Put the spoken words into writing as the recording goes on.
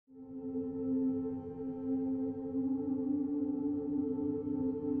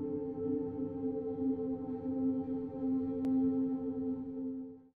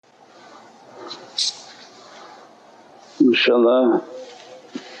inshaAllah,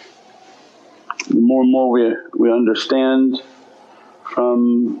 the more and more we understand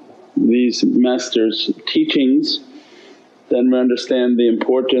from these masters' teachings, then we understand the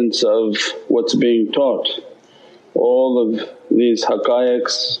importance of what's being taught. All of these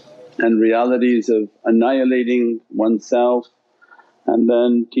haqqaiqs and realities of annihilating oneself, and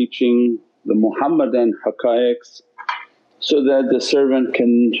then teaching the Muhammadan haqqaiqs so that the servant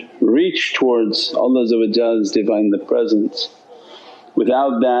can reach towards Allah's Divine Presence.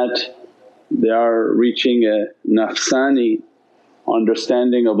 Without that they are reaching a nafsani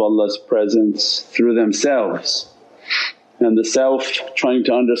understanding of Allah's presence through themselves, and the self trying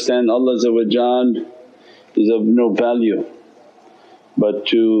to understand Allah is of no value. But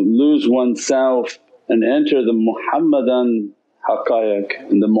to lose oneself and enter the Muhammadan haqqaiq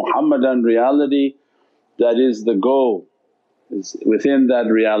and the Muhammadan reality, that is the goal. Is within that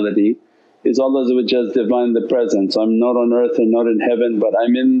reality is Allah's Divine Presence. I'm not on earth and not in heaven, but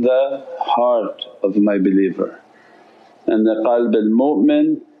I'm in the heart of my believer. And the qalb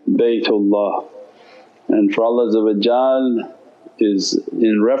al-mu'min baytullah, and for Allah is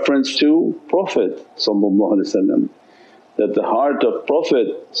in reference to Prophet that the heart of Prophet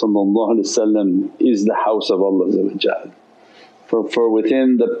is the house of Allah. For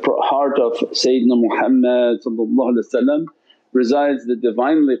within the heart of Sayyidina Muhammad resides the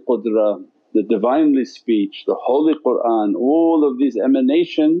Divinely Qudra, the Divinely speech, the Holy Qur'an, all of these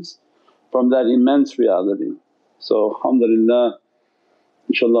emanations from that immense reality. So alhamdulillah,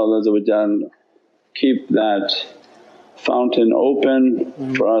 inshaAllah Allah keep that fountain open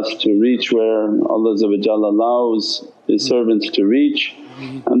for us to reach where Allah allows His servants to reach,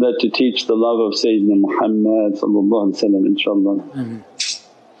 and that to teach the love of Sayyidina Muhammad inshaAllah.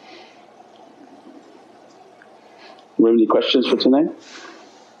 Do we have any questions for tonight?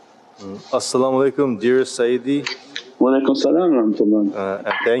 As-salamu alaykum, dearest Sayyidi. Wa alaykum as-salam wa rahmatullah.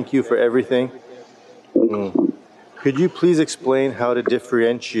 And thank you for everything. Could you please explain how to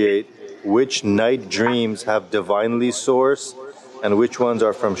differentiate which night dreams have Divinely source and which ones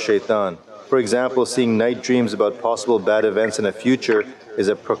are from shaitan? For example, seeing night dreams about possible bad events in the future is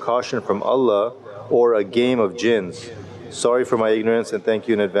a precaution from Allah or a game of jinns? Sorry for my ignorance and thank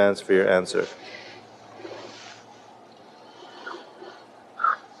you in advance for your answer.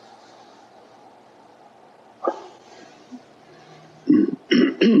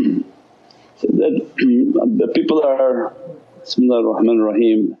 So that people are, Bismillah ar-Rahman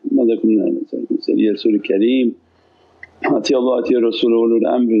ar-Rahim, Ya Rasul Kareem, Ati Allah Ati Rasul ulul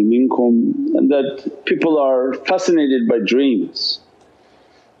amri minkum, and that people are fascinated by dreams.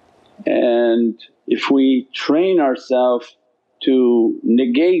 And if we train ourselves to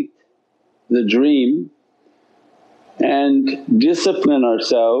negate the dream and discipline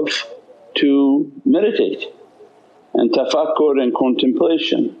ourselves to meditate and tafakkur and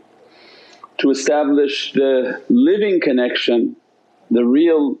contemplation, to establish the living connection, the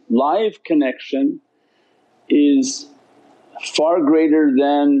real live connection is far greater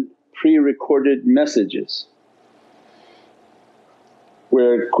than pre-recorded messages,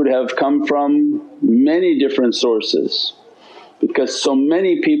 where it could have come from many different sources, because so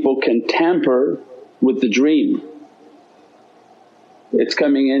many people can tamper with the dream. It's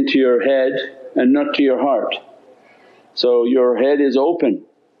coming into your head and not to your heart. So your head is open.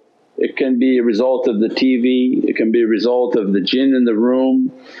 It can be a result of the TV, it can be a result of the jinn in the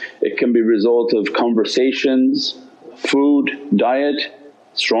room, it can be a result of conversations, food, diet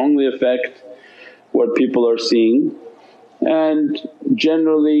strongly affect what people are seeing. And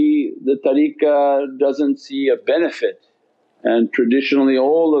generally the tariqah doesn't see a benefit, and traditionally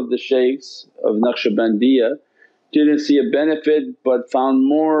all of the shaykhs of Naqshbandiya didn't see a benefit but found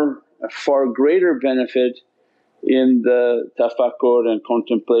a far greater benefit in the tafakkur and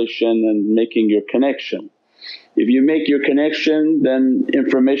contemplation and making your connection. If you make your connection, then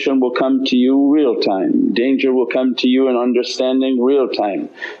information will come to you real time, danger will come to you in understanding real time,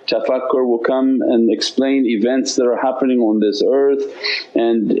 tafakkur will come and explain events that are happening on this earth,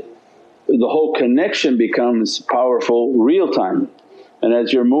 and the whole connection becomes powerful real time. And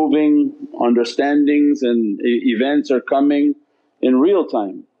as you're moving, understandings and events are coming in real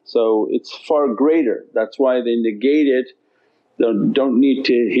time. So it's far greater, that's why they negate it, they don't need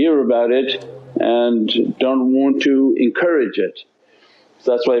to hear about it and don't want to encourage it.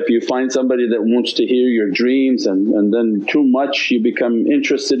 So that's why if you find somebody that wants to hear your dreams and then too much you become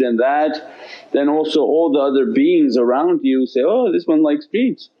interested in that, then also all the other beings around you say, oh this one likes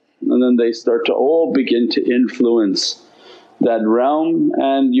dreams, and then they start to all begin to influence that realm,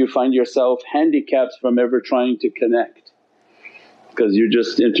 and you find yourself handicapped from ever trying to connect. because you're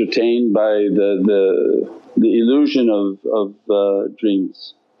just entertained by the illusion of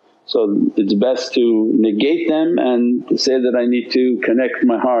dreams. So it's best to negate them and say that I need to connect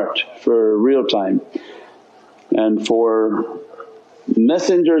my heart for real time. And for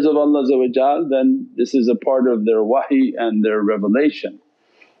messengers of Allah then this is a part of their wahi and their revelation.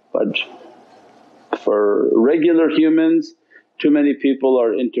 But for regular humans, too many people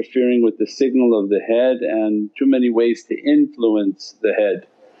are interfering with the signal of the head and too many ways to influence the head.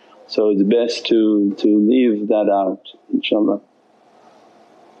 So it's best to leave that out, inshaAllah.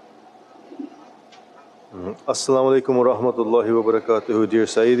 As-salamu alaykum wa rahmatullahi wa barakatuhu, dear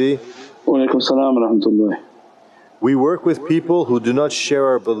Sayyidi. Wa alaykum as-salam wa rahmatullahi. We work with people who do not share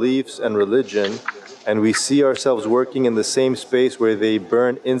our beliefs and religion, and we see ourselves working in the same space where they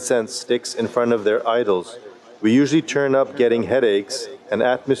burn incense sticks in front of their idols. We usually turn up getting headaches, and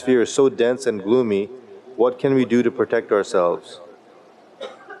atmosphere is so dense and gloomy. What can we do to protect ourselves?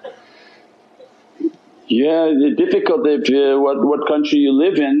 Yeah, it's difficult if what country you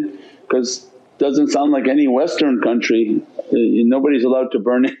live in, because it doesn't sound like any Western country. Nobody's allowed to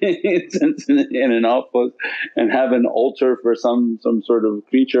burn incense in an office and have an altar for some sort of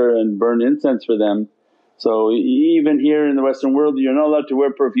creature and burn incense for them. So even here in the Western world you're not allowed to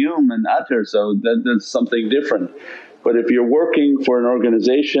wear perfume and attar, so that's something different. But if you're working for an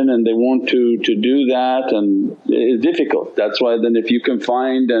organization and they want to do that, and it's difficult. That's why then if you can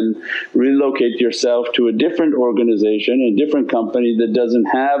find and relocate yourself to a different organization, a different company that doesn't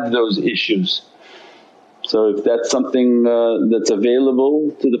have those issues. So if that's something that's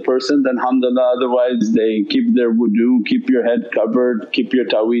available to the person, then alhamdulillah, otherwise they keep their wudu, keep your head covered, keep your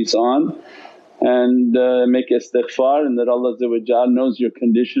ta'weez on and make istighfar, and that Allah knows your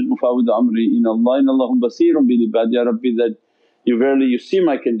condition. Ufawwidu amri innallaha basirun bil ibad. Ya Rabbi, that you see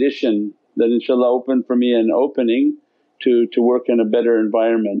my condition, that inshaAllah open for me an opening to work in a better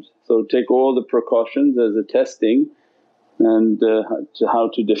environment. So take all the precautions as a testing and to how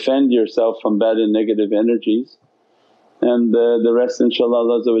to defend yourself from bad and negative energies, and the rest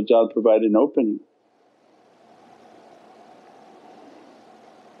inshaAllah Allah provide an opening.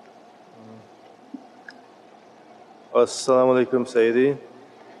 As-salamu alaykum Sayyidi.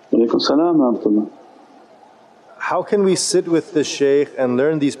 Wa alaykum as-salam wa rahmatullah. How can we sit with the Shaykh and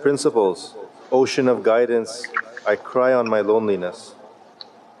learn these principles? Ocean of guidance, I cry on my loneliness.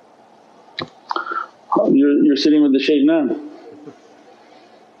 You're sitting with the Shaykh now.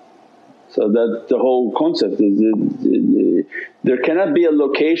 So that's the whole concept is there cannot be a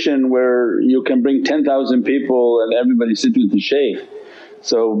location where you can bring 10,000 people and everybody sit with the Shaykh.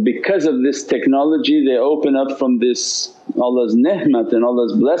 So because of this technology they open up from this Allah's ni'mat and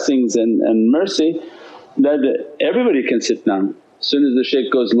Allah's blessings and mercy that everybody can sit down. As soon as the Shaykh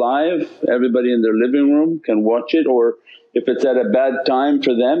goes live, everybody in their living room can watch it, or if it's at a bad time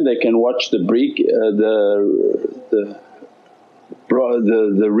for them they can watch the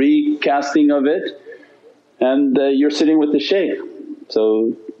recasting of it, and you're sitting with the Shaykh.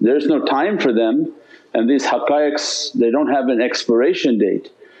 So there's no time for them, and these haqqaiqs they don't have an expiration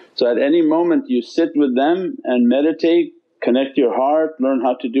date. So at any moment you sit with them and meditate, connect your heart, learn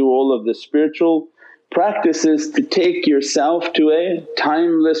how to do all of the spiritual practices to take yourself to a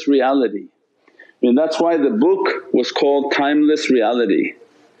timeless reality. And that's why the book was called Timeless Reality,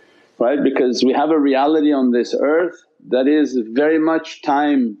 right? Because we have a reality on this earth that is very much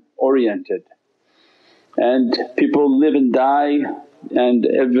time oriented, and people live and die, and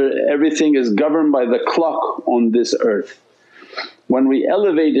everything is governed by the clock on this earth. When we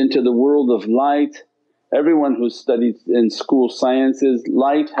elevate into the world of light, everyone who's studied in school sciences,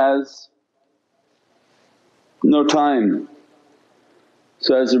 light has no time.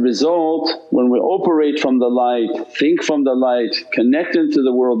 So as a result, when we operate from the light, think from the light, connect into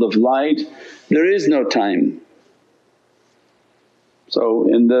the world of light, there is no time. So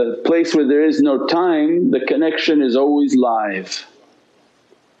in the place where there is no time, the connection is always live.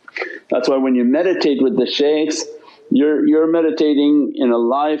 That's why when you meditate with the shaykhs, you're meditating in a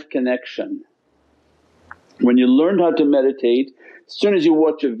live connection. When you learn how to meditate, as soon as you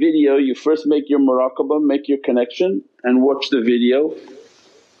watch a video you first make your muraqabah, make your connection and watch the video.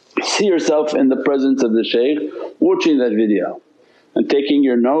 See yourself in the presence of the shaykh watching that video and taking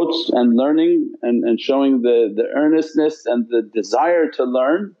your notes and learning and showing the earnestness and the desire to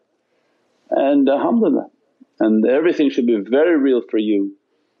learn, and alhamdulillah. And everything should be very real for you.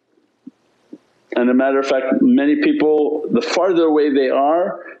 And a matter of fact, many people, the farther away they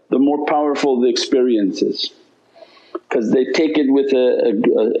are, the more powerful the experience is, because they take it with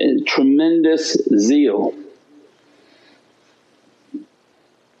a tremendous zeal,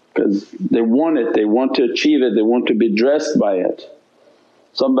 because they want it, they want to achieve it, they want to be dressed by it.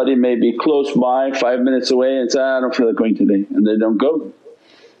 Somebody may be close by 5 minutes away and say, I don't feel like going today, and they don't go.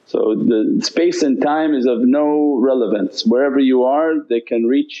 So the space and time is of no relevance, wherever you are they can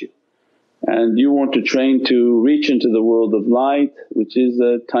reach you. And you want to train to reach into the world of light, which is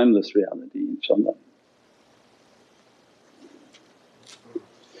a timeless reality, inshaAllah.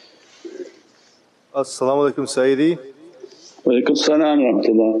 As-salamu alaykum Sayyidi. Walaikum salam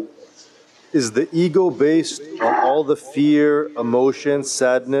rahmatullah. Is the ego based on all the fear, emotion,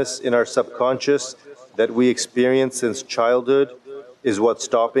 sadness in our subconscious that we experience since childhood is what's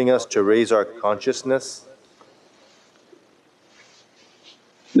stopping us to raise our consciousness?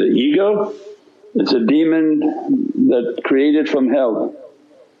 The ego, it's a demon that created from hell.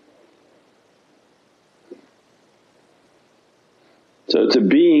 So it's a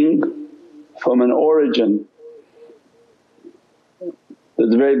being from an origin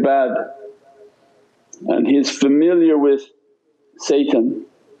that's very bad, and he's familiar with Satan,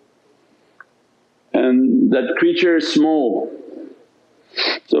 and that creature is small.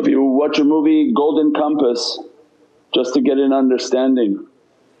 So if you watch a movie Golden Compass, just to get an understanding,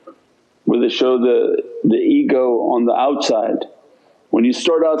 where they show the ego on the outside, when you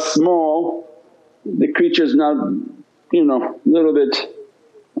start out small the creature's not, little bit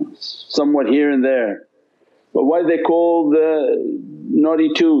somewhat here and there. But why they call the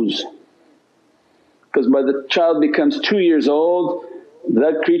naughty twos? Because by the child becomes 2 years old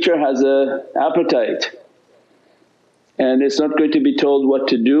that creature has a appetite, and it's not going to be told what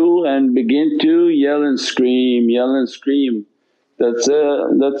to do and begin to yell and scream, yell and scream. That's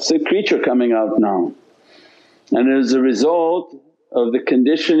a creature coming out now. And as a result of the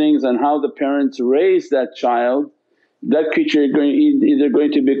conditionings and how the parents raise that child, that creature is either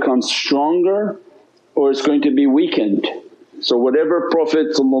going to become stronger or it's going to be weakened. So whatever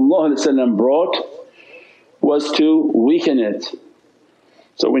Prophet brought was to weaken it.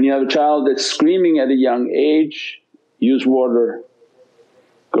 So when you have a child that's screaming at a young age, use water.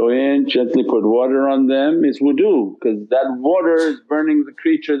 Go in, gently put water on them, is wudu, because that water is burning the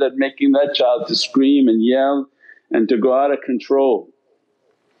creature that making that child to scream and yell and to go out of control.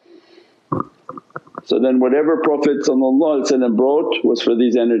 So then whatever Prophet brought was for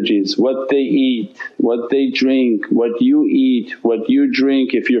these energies. What they eat, what they drink, what you eat, what you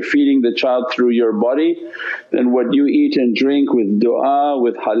drink. If you're feeding the child through your body, then what you eat and drink with du'a,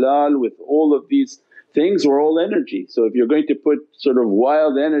 with halal, with all of these things are all energy. So if you're going to put sort of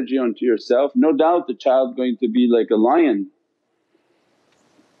wild energy onto yourself, no doubt the child going to be like a lion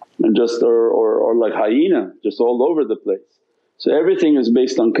and just or like hyena, just all over the place. So everything is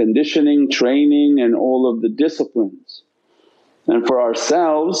based on conditioning, training and all of the disciplines. And for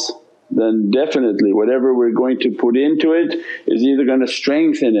ourselves then definitely whatever we're going to put into it is either going to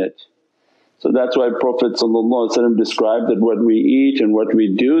strengthen it. So that's why Prophet described that what we eat and what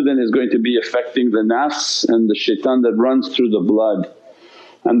we do then is going to be affecting the nafs and the shaitan that runs through the blood.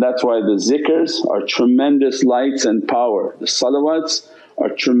 And that's why the zikrs are tremendous lights and power, the salawats are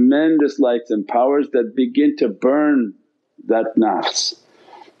tremendous lights and powers that begin to burn that nafs.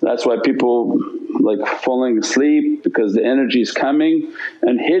 That's why people like falling asleep, because the energy is coming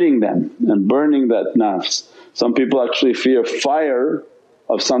and hitting them and burning that nafs. Some people actually fear fire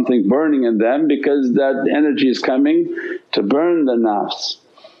of something burning in them because that energy is coming to burn the nafs.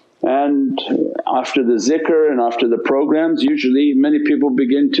 And after the zikr and after the programs usually many people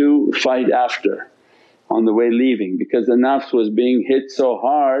begin to fight after on the way leaving, because the nafs was being hit so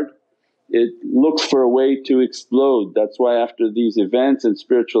hard it looks for a way to explode. That's why after these events and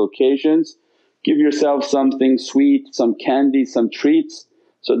spiritual occasions give yourself something sweet, some candy, some treats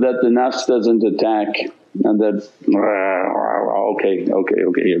so that the nafs doesn't attack and that,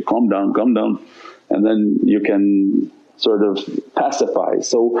 okay, calm down and then you can sort of pacify.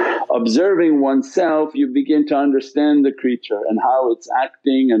 So observing oneself you begin to understand the creature and how it's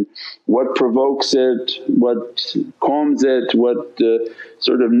acting and what provokes it, what calms it, what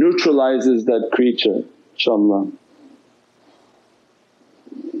sort of neutralizes that creature, inshaAllah.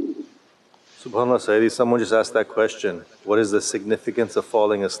 SubhanAllah Sayyidi, someone just asked that question, what is the significance of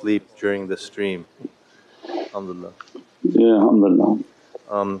falling asleep during the stream? Alhamdulillah. Yeah, alhamdulillah.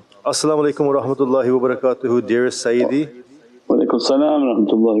 As-salamu alaykum wa rahmatullahi wa barakatuhu, dearest Sayyidi. Wa alaykum salam wa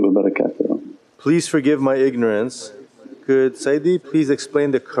rahmatullahi wa barakatuh. Please forgive my ignorance. Could Sayyidi please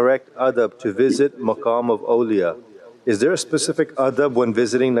explain the correct adab to visit maqam of awliya? Is there a specific adab when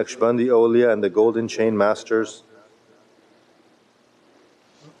visiting Naqshbandi awliya and the golden chain masters?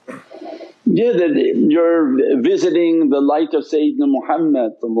 Yeah, that you're visiting the light of Sayyidina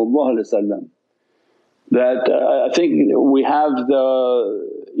Muhammad, that I think we have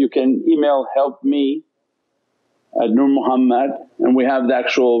you can email help me at Nur Muhammad, and we have the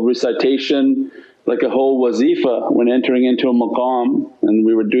actual recitation like a whole wazifa when entering into a maqam, and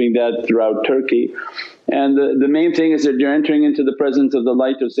we were doing that throughout Turkey. And the main thing is that you're entering into the presence of the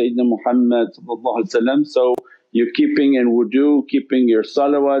light of Sayyidina Muhammad. So you're keeping in wudu, keeping your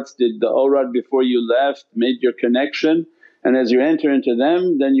salawats, did the awrad before you left, made your connection, and as you enter into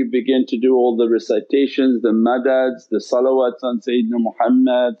them then you begin to do all the recitations, the madads, the salawats on Sayyidina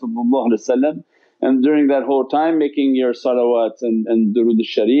Muhammad. And during that whole time making your salawats and durood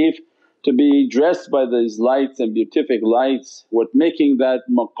al-sharif to be dressed by these lights and beatific lights. What making that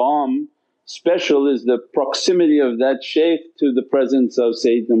maqam special is the proximity of that shaykh to the presence of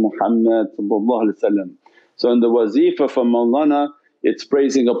Sayyidina Muhammad. So in the wazifa from Mawlana it's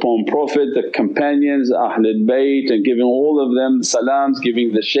praising upon Prophet, the companions, Ahlul Bayt, and giving all of them salams,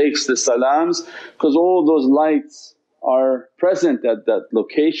 giving the shaykhs the salams, because all those lights are present at that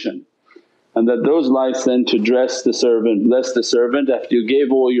location. And that those lights then to dress the servant, bless the servant after you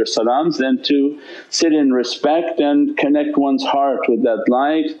gave all your salams, then to sit in respect and connect one's heart with that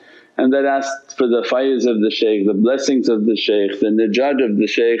light, and that ask for the faiz of the shaykh, the blessings of the shaykh, the najat of the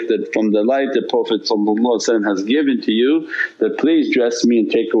shaykh, that from the light the Prophet has given to you, that please dress me and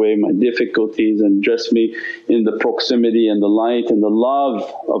take away my difficulties and dress me in the proximity and the light and the love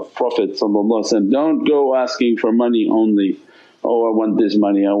of Prophet. Don't go asking for money only, oh I want this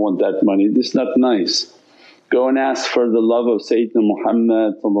money, I want that money, this is not nice. Go and ask for the love of Sayyidina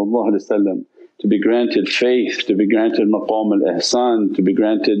Muhammad, to be granted faith, to be granted maqam al-ihsan, to be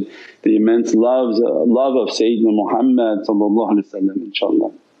granted the immense love of Sayyidina Muhammad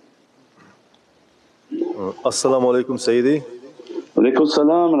inshaAllah. As-salamu alaykum Sayyidi. Walaykum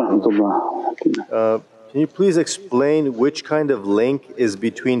salam wa rahmatullah. Can you please explain which kind of link is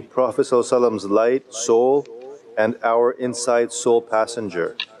between Prophet's light, soul, and our inside soul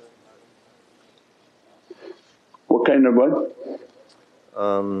passenger? What kind of what?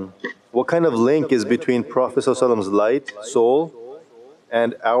 What kind of link is between Prophet's light, soul,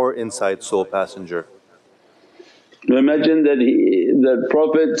 and our inside soul passenger? Imagine that the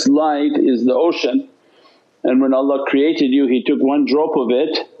Prophet's light is the ocean, and when Allah created you He took one drop of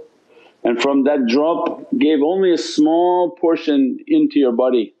it, and from that drop gave only a small portion into your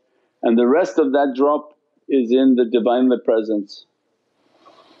body, and the rest of that drop is in the Divinely Presence.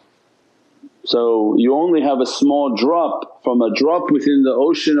 So you only have a small drop from a drop within the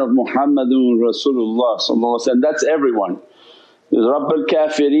ocean of Muhammadun Rasulullah, that's everyone. There's Rabbul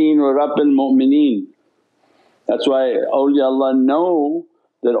Kafirin wa Rabbul Mu'mineen. That's why awliyaullah know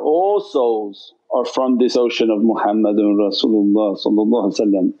that all souls are from this ocean of Muhammadun Rasulullah.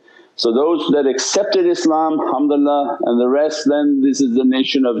 So those that accepted Islam, alhamdulillah, and the rest, then this is the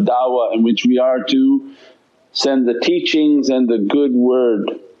nation of da'wah in which we are to send the teachings and the good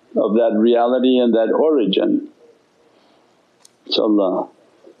word of that reality and that origin, inshaAllah.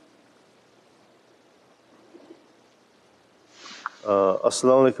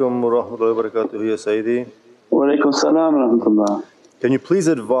 As-salamu alaykum wa rahmatullahi wa barakatuh ya Sayyidi. Wa alaykum salam wa rahmatullah. Can you please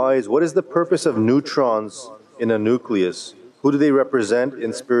advise what is the purpose of neutrons in a nucleus? Who do they represent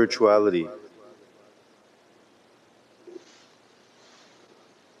in spirituality?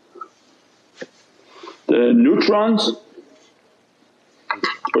 The neutrons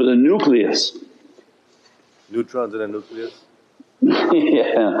or the nucleus? Neutrons in a nucleus?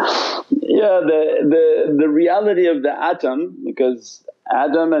 The reality of the atom, because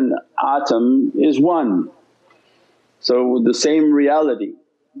atom and atom is one. So the same reality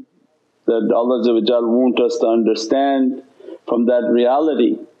that Allah wants us to understand from that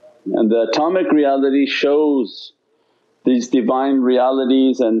reality, and the atomic reality shows these divine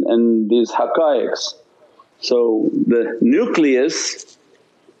realities and these haqqaiqs. So the nucleus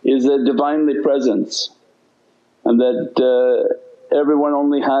is a Divinely Presence, and that everyone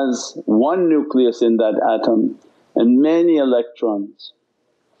only has one nucleus in that atom and many electrons.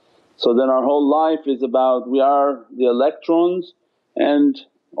 So then our whole life is about we are the electrons and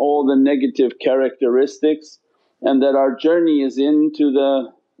all the negative characteristics, and that our journey is into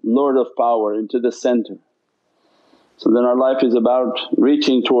the Lord of Power, into the center. So then our life is about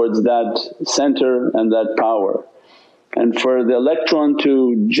reaching towards that center and that power. And for the electron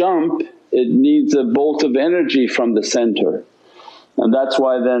to jump, it needs a bolt of energy from the center. And that's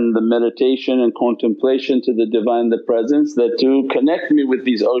why then the meditation and contemplation to the Divinely Presence, that to connect me with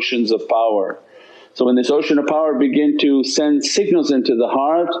these oceans of power. So when this ocean of power begin to send signals into the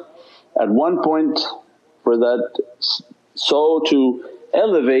heart, at one point for that soul to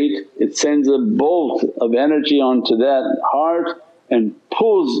elevate, it sends a bolt of energy onto that heart and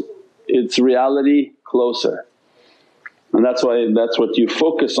pulls its reality closer. And that's why that's what you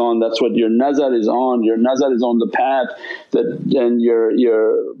focus on, that's what your nazar is on. Your nazar is on the path that, and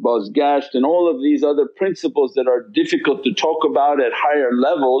your bazgasht and all of these other principles that are difficult to talk about at higher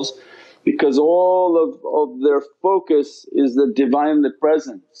levels, because all of their focus is the Divinely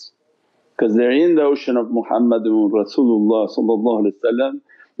Presence, because they're in the ocean of Muhammadun Rasulullah.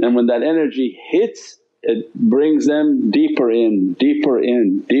 And when that energy hits, it brings them deeper in, deeper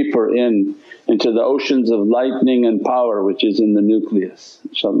in, deeper in into the oceans of lightning and power which is in the nucleus,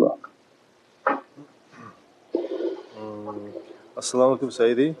 inshaAllah. As-salamu alaykum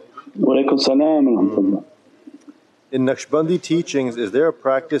Sayyidi. Wa alaykum salam wa rahmatullah. In Naqshbandi teachings, is there a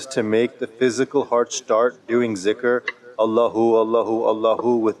practice to make the physical heart start doing zikr, Allahu, Allahu,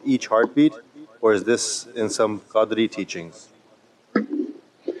 Allahu with each heartbeat, or is this in some Qadri teachings?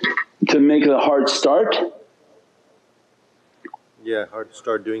 To make the heart start? Yeah, heart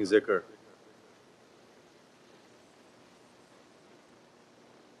start doing zikr.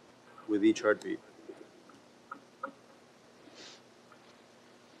 With each heartbeat.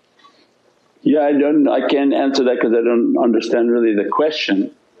 Yeah, I can't answer that because I don't understand really the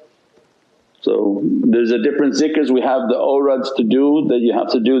question. So there's a different zikrs, we have the awrads to do, that you have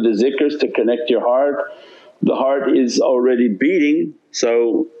to do the zikrs to connect your heart. The heart is already beating,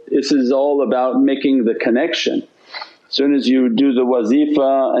 so this is all about making the connection. As soon as you do the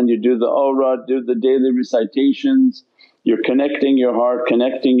wazifa and you do the awrad, do the daily recitations, you're connecting your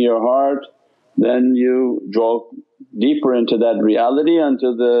heart, then you draw deeper into that reality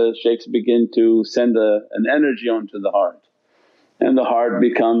until the shaykhs begin to send an energy onto the heart and the heart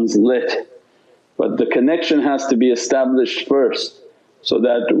becomes lit. But the connection has to be established first, so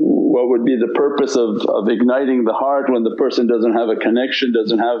that what would be the purpose of igniting the heart when the person doesn't have a connection,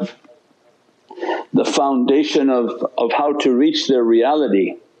 doesn't have the foundation of how to reach their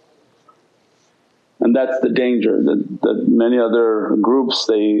reality. And that's the danger, that many other groups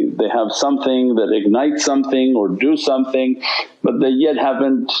they have something that ignites something or do something, but they yet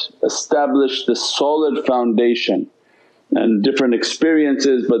haven't established the solid foundation and different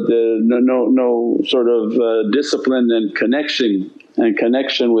experiences, but no sort of discipline and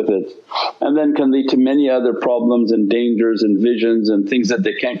connection with it, and then can lead to many other problems and dangers and visions and things that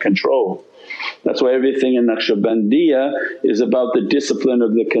they can't control. That's why everything in Naqshbandiya is about the discipline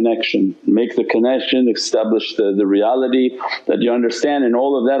of the connection. Make the connection, establish the reality that you understand, and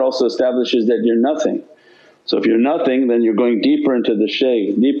all of that also establishes that you're nothing. So if you're nothing, then you're going deeper into the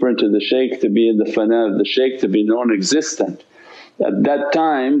shaykh, deeper into the shaykh to be in the fana of the shaykh, to be non-existent. At that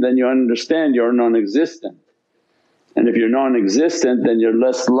time then you understand you're non-existent, and if you're non-existent then you're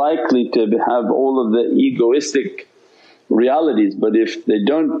less likely to have all of the egoistic realities. But if they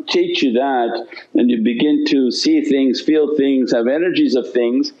don't teach you that and you begin to see things, feel things, have energies of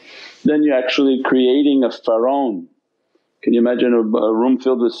things, then you're actually creating a pharaoh. Can you imagine a room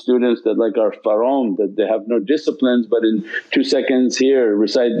filled with students that like are pharaoh, that they have no disciplines, but in 2 seconds here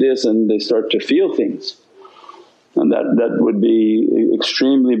recite this and they start to feel things. And that would be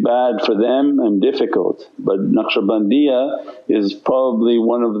extremely bad for them and difficult. But Naqshbandiya is probably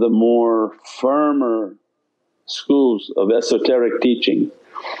one of the more firmer schools of esoteric teaching,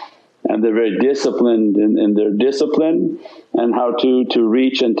 and they're very disciplined in their discipline and how to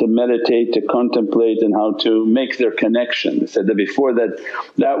reach and to meditate, to contemplate, and how to make their connection. They said that before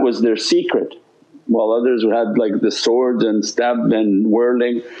that was their secret, while others had like the swords and stab and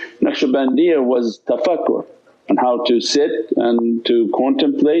whirling. Naqshbandiya was tafakkur and how to sit and to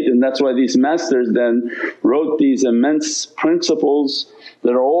contemplate, and that's why these masters then wrote these immense principles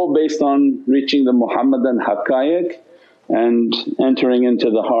that are all based on reaching the Muhammadan haqqaiq and entering into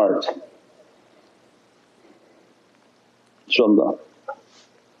the heart, inshaAllah.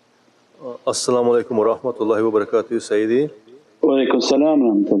 As-salamu alaykum wa rahmatullahi wa barakatuh Sayyidi. Wa alaykum salam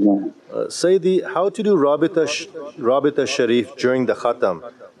wa rahmatullah. Sayyidi, how to do Rabita Sharif during the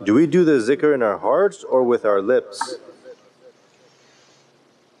khatam? Do we do the zikr in our hearts or with our lips?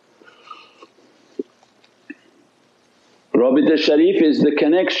 Rabita Sharif is the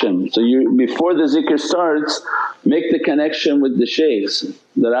connection. So you before the zikr starts, make the connection with the shaykhs.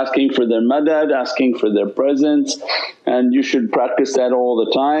 They're asking for their madad, asking for their presence, and you should practice that all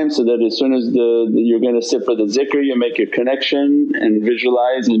the time, so that as soon as you're going to sit for the zikr, you make your connection and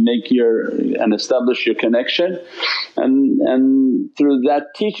visualize and establish your connection. And through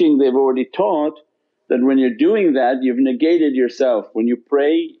that teaching they've already taught that when you're doing that you've negated yourself. When you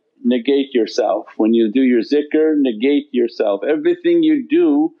pray, negate yourself. When you do your zikr, negate yourself. Everything you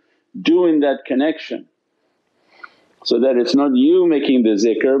do in that connection, so that it's not you making the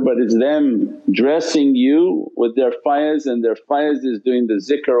zikr but it's them dressing you with their faiz, and their faiz is doing the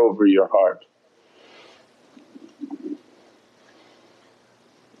zikr over your heart.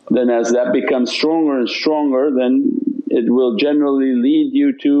 Then as that becomes stronger and stronger, then it will generally lead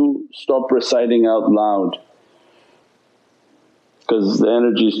you to stop reciting out loud, because the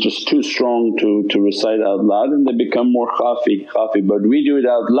energy is just too strong to recite out loud and they become more khafi. But we do it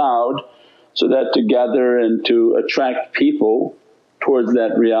out loud so that to gather and to attract people towards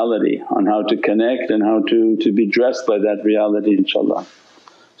that reality, on how to connect and how to be dressed by that reality, inshaAllah.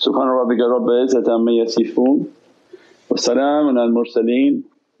 Subhana rabbika rabbil izzati amma yasifoon wa salaamun al mursaleen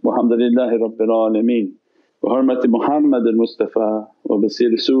walhamdulillahi rabbil alameen. Bi hurmati Muhammadan Mustafa wa bi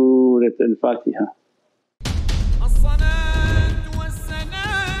sirri Surat al-Fatiha.